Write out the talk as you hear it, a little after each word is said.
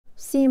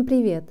Всем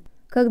привет!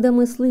 Когда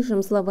мы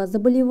слышим слова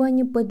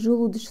заболевания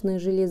поджелудочной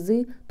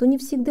железы, то не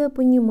всегда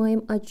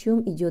понимаем, о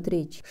чем идет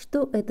речь,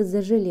 что это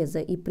за железо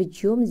и при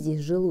чем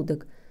здесь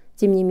желудок.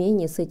 Тем не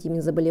менее, с этими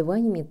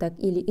заболеваниями так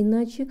или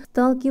иначе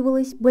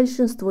сталкивалось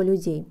большинство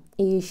людей.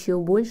 И еще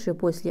больше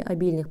после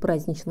обильных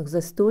праздничных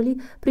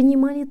застолий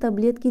принимали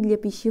таблетки для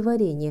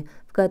пищеварения,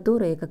 в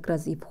которые как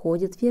раз и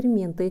входят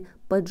ферменты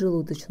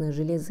поджелудочной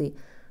железы.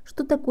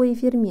 Что такое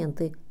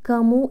ферменты,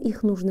 кому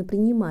их нужно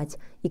принимать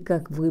и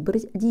как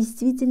выбрать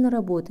действительно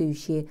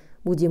работающие,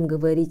 будем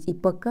говорить и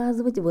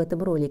показывать в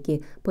этом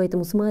ролике,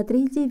 поэтому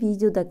смотрите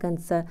видео до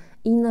конца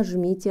и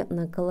нажмите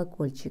на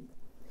колокольчик.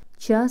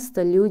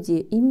 Часто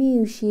люди,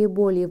 имеющие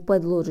боли в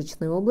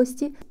подложечной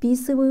области,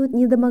 вписывают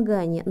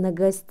недомогание на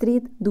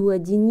гастрит,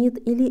 дуоденит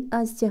или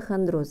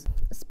остеохондроз.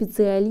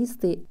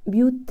 Специалисты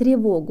бьют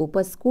тревогу,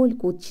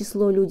 поскольку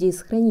число людей с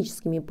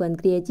хроническими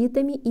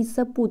панкреатитами и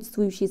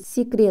сопутствующей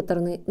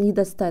секреторной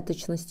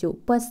недостаточностью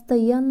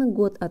постоянно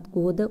год от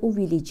года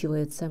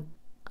увеличивается.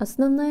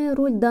 Основная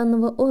роль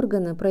данного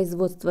органа –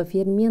 производство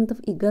ферментов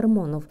и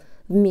гормонов.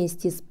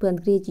 Вместе с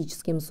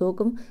панкреатическим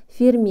соком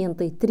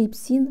ферменты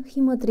трипсин,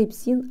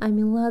 химотрипсин,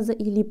 амилаза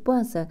и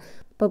липаза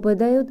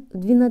попадают в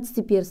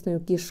двенадцатиперстную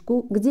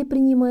кишку, где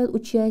принимают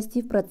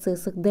участие в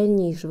процессах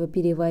дальнейшего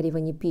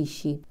переваривания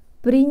пищи.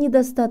 При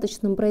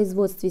недостаточном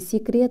производстве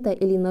секрета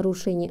или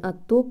нарушении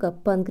оттока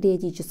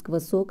панкреатического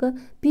сока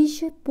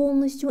пища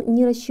полностью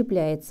не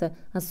расщепляется,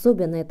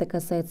 особенно это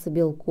касается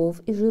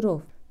белков и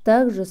жиров.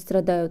 Также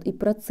страдают и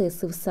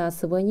процессы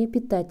всасывания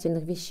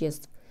питательных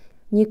веществ.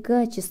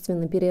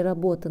 Некачественно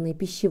переработанный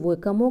пищевой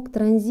комок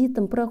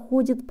транзитом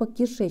проходит по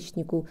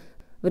кишечнику,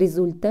 в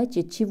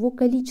результате чего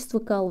количество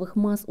каловых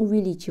масс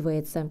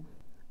увеличивается.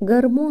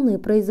 Гормоны,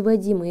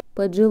 производимые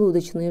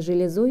поджелудочной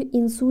железой,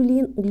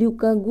 инсулин,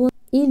 глюкагон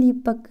и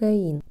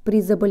липокаин.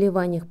 При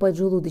заболеваниях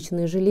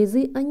поджелудочной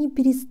железы они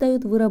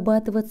перестают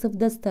вырабатываться в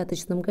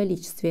достаточном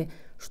количестве,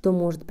 что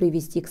может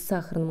привести к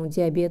сахарному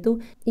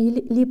диабету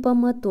или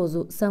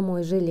липоматозу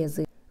самой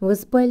железы.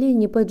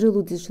 Воспаление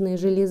поджелудочной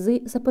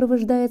железы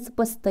сопровождается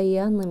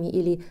постоянными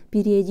или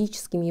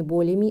периодическими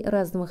болями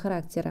разного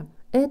характера.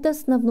 Это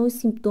основной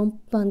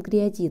симптом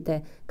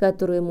панкреатита,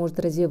 который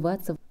может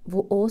развиваться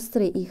в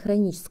острой и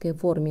хронической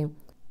форме.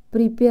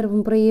 При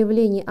первом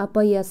проявлении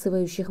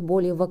опоясывающих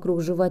болей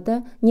вокруг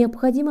живота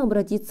необходимо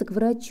обратиться к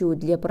врачу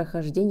для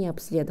прохождения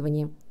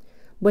обследования.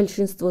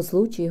 Большинство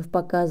случаев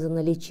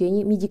показано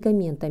лечение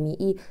медикаментами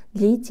и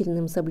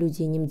длительным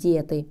соблюдением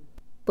диеты.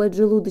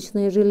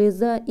 Поджелудочная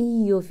железа и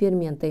ее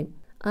ферменты.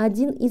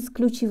 Один из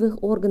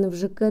ключевых органов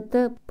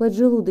ЖКТ –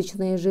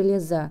 поджелудочная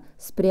железа,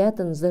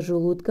 спрятан за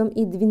желудком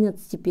и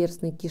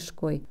двенадцатиперстной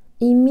кишкой.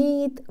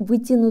 Имеет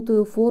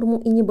вытянутую форму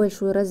и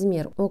небольшой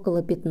размер –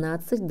 около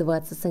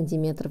 15-20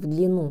 см в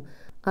длину.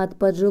 От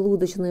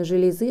поджелудочной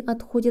железы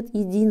отходит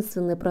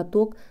единственный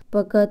проток,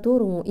 по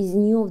которому из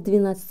нее в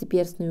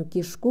двенадцатиперстную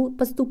кишку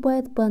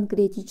поступает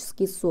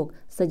панкреатический сок,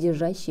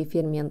 содержащий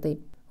ферменты.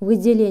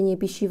 Выделение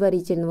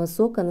пищеварительного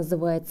сока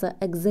называется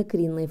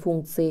экзокринной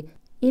функцией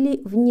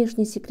или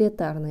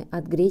внешнесекретарной,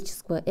 от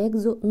греческого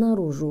 «экзо» –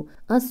 наружу.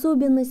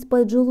 Особенность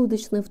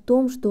поджелудочной в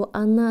том, что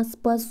она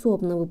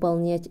способна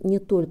выполнять не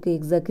только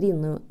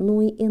экзокринную,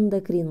 но и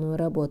эндокринную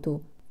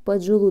работу. В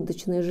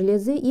поджелудочной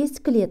железе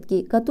есть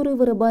клетки, которые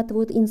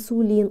вырабатывают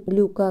инсулин,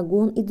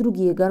 глюкагон и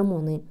другие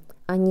гормоны.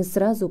 Они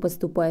сразу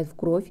поступают в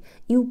кровь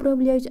и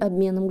управляют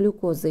обменом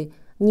глюкозы.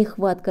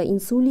 Нехватка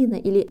инсулина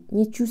или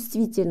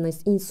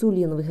нечувствительность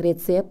инсулиновых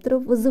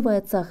рецепторов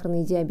вызывает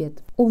сахарный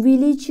диабет.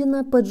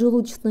 Увеличена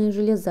поджелудочная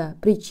железа.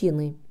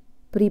 Причины.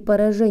 При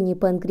поражении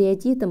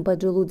панкреатитом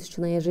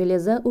поджелудочная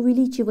железа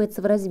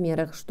увеличивается в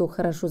размерах, что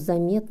хорошо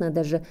заметно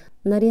даже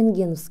на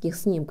рентгеновских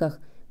снимках.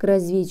 К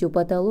развитию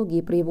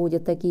патологии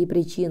приводят такие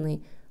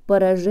причины: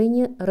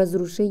 поражение,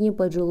 разрушение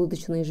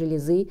поджелудочной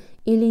железы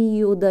или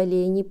ее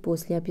удаление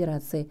после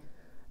операции,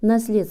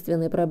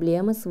 наследственные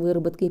проблемы с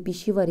выработкой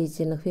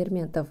пищеварительных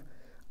ферментов,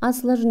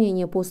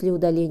 осложнения после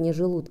удаления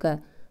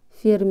желудка.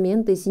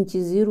 Ферменты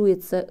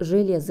синтезируются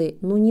железой,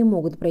 но не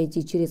могут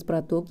пройти через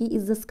протоки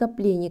из-за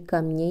скопления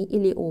камней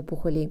или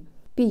опухолей.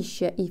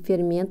 Пища и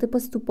ферменты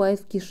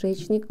поступают в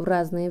кишечник в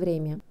разное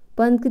время.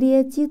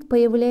 Панкреатит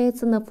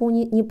появляется на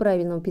фоне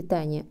неправильного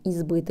питания,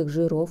 избыток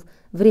жиров,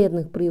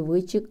 вредных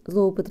привычек,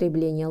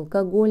 злоупотребления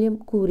алкоголем,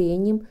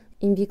 курением,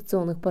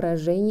 инфекционных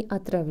поражений,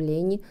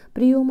 отравлений,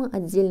 приема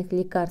отдельных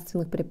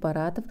лекарственных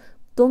препаратов,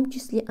 в том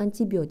числе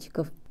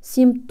антибиотиков.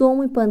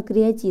 Симптомы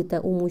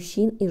панкреатита у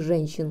мужчин и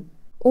женщин.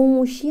 У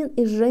мужчин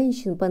и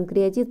женщин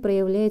панкреатит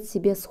проявляет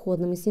себя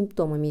сходными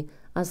симптомами.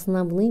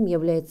 Основным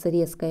является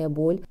резкая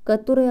боль,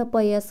 которая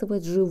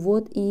опоясывает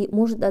живот и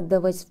может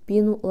отдавать в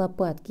спину,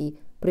 лопатки.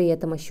 При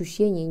этом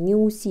ощущения не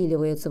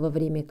усиливаются во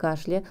время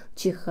кашля,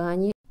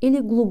 чихания или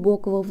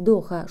глубокого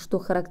вдоха, что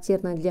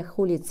характерно для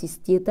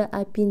холецистита,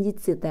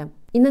 аппендицита.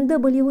 Иногда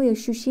болевые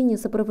ощущения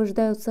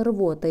сопровождаются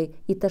рвотой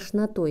и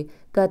тошнотой,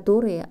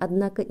 которые,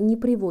 однако, не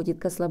приводят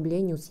к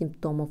ослаблению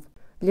симптомов.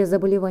 Для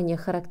заболевания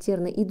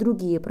характерны и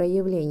другие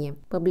проявления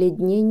 –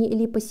 побледнение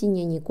или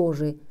посинение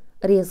кожи,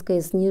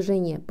 резкое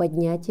снижение,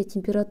 поднятие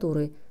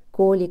температуры,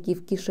 колики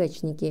в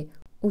кишечнике,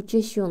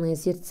 учащенное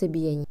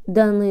сердцебиение.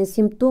 Данные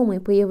симптомы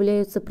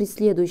появляются при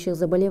следующих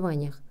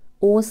заболеваниях: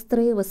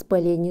 острое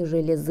воспаление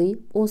железы,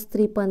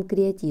 острый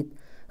панкреатит,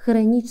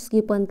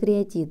 хронический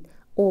панкреатит,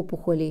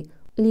 опухоли,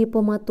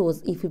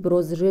 липоматоз и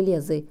фиброз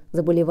железы,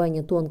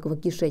 заболевания тонкого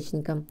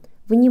кишечника.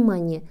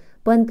 Внимание!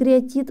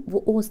 Панкреатит в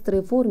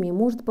острой форме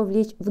может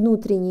повлечь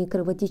внутренние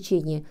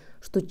кровотечения,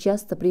 что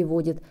часто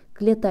приводит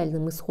к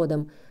летальным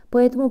исходам.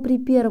 Поэтому при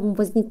первом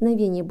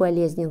возникновении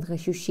болезненных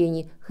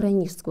ощущений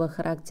хронического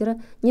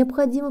характера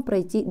необходимо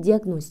пройти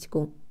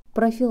диагностику.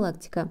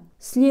 Профилактика.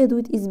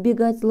 Следует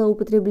избегать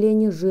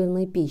злоупотребления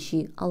жирной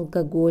пищей,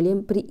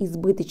 алкоголем. При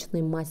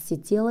избыточной массе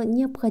тела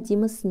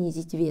необходимо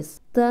снизить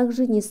вес.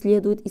 Также не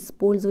следует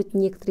использовать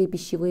некоторые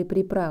пищевые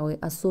приправы,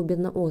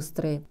 особенно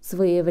острые.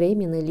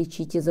 Своевременно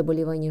лечите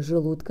заболевания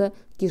желудка,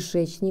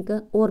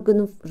 кишечника,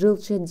 органов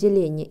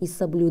желчеотделения и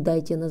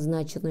соблюдайте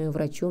назначенную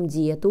врачом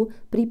диету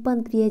при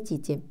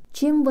панкреатите.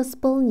 Чем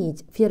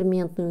восполнить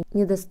ферментную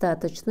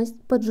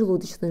недостаточность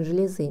поджелудочной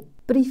железы?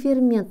 При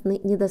ферментной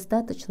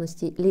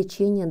недостаточности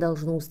лечение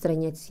должно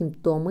устранять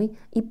симптомы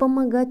и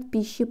помогать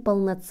пище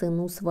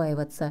полноценно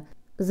усваиваться.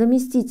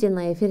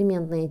 Заместительная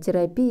ферментная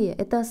терапия –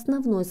 это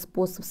основной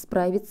способ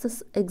справиться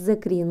с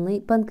экзокринной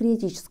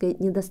панкреатической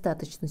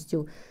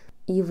недостаточностью,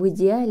 и в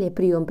идеале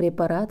прием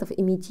препаратов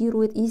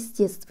имитирует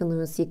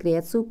естественную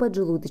секрецию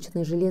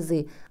поджелудочной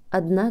железы,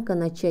 однако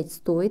начать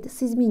стоит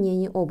с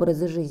изменения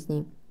образа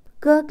жизни.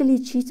 Как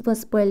лечить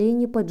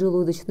воспаление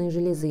поджелудочной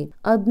железы?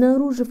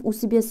 Обнаружив у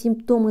себя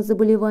симптомы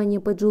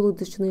заболевания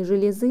поджелудочной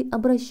железы,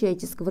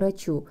 обращайтесь к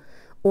врачу.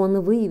 Он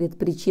выявит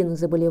причину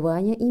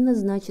заболевания и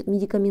назначит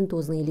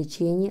медикаментозное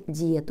лечение,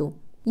 диету.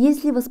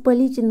 Если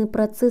воспалительный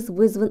процесс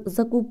вызван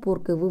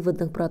закупоркой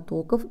выводных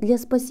протоков, для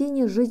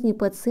спасения жизни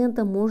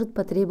пациента может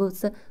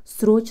потребоваться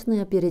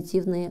срочное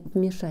оперативное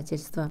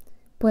вмешательство.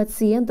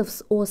 Пациентов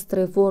с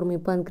острой формой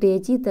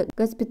панкреатита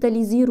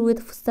госпитализируют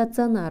в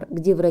стационар,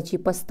 где врачи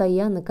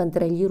постоянно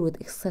контролируют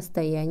их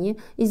состояние,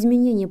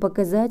 изменения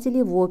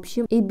показателей в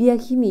общем и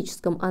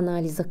биохимическом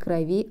анализах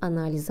крови,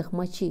 анализах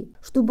мочи.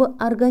 Чтобы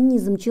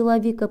организм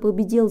человека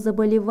победил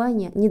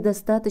заболевание,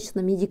 недостаточно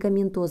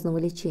медикаментозного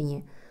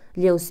лечения.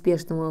 Для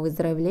успешного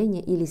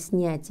выздоровления или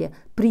снятия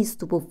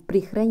приступов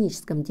при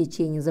хроническом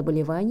течении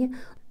заболевания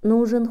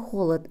нужен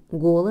холод,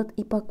 голод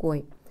и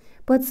покой.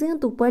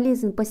 Пациенту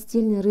полезен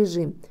постельный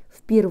режим.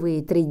 В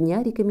первые 3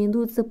 дня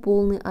рекомендуется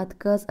полный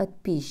отказ от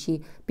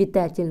пищи.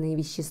 Питательные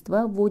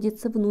вещества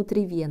вводятся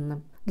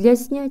внутривенно. Для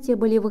снятия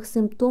болевых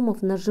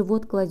симптомов на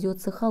живот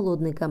кладется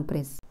холодный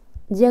компресс.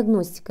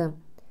 Диагностика.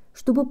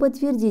 Чтобы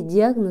подтвердить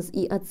диагноз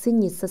и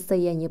оценить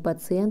состояние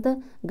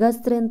пациента,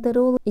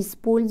 гастроэнтеролог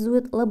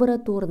использует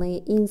лабораторные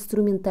и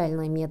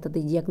инструментальные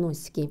методы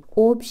диагностики.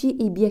 Общий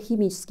и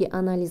биохимический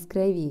анализ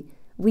крови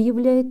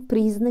выявляет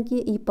признаки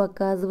и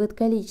показывает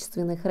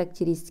количественные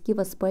характеристики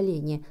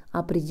воспаления,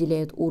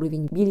 определяет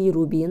уровень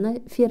билирубина,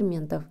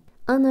 ферментов.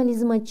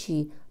 Анализ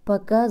мочи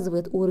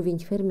показывает уровень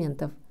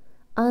ферментов.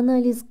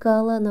 Анализ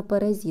кала на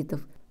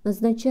паразитов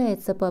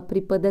назначается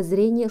при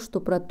подозрении, что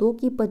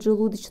протоки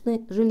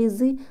поджелудочной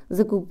железы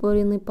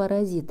закупорены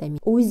паразитами.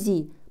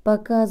 УЗИ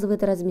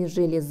показывает размер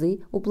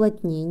железы,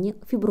 уплотнение,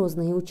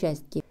 фиброзные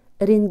участки.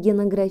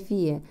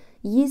 Рентгенография.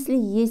 Если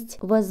есть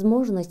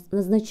возможность,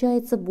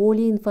 назначается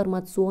более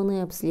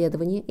информационное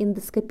обследование,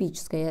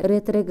 эндоскопическое,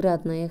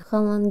 ретроградная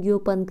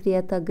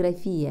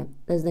холангиопанкреатография,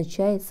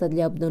 назначается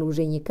для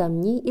обнаружения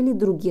камней или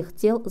других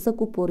тел,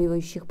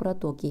 закупоривающих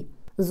протоки.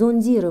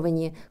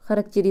 Зондирование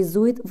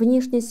характеризует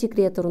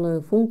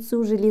внешнесекреторную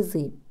функцию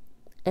железы.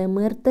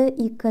 МРТ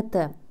и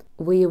КТ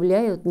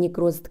выявляют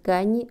некроз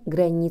тканей,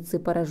 границы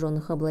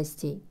пораженных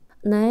областей.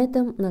 На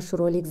этом наш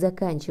ролик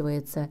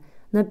заканчивается.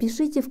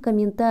 Напишите в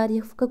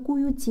комментариях, в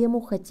какую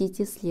тему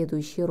хотите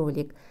следующий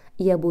ролик.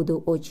 Я буду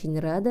очень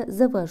рада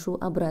за вашу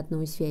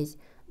обратную связь.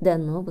 До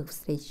новых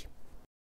встреч!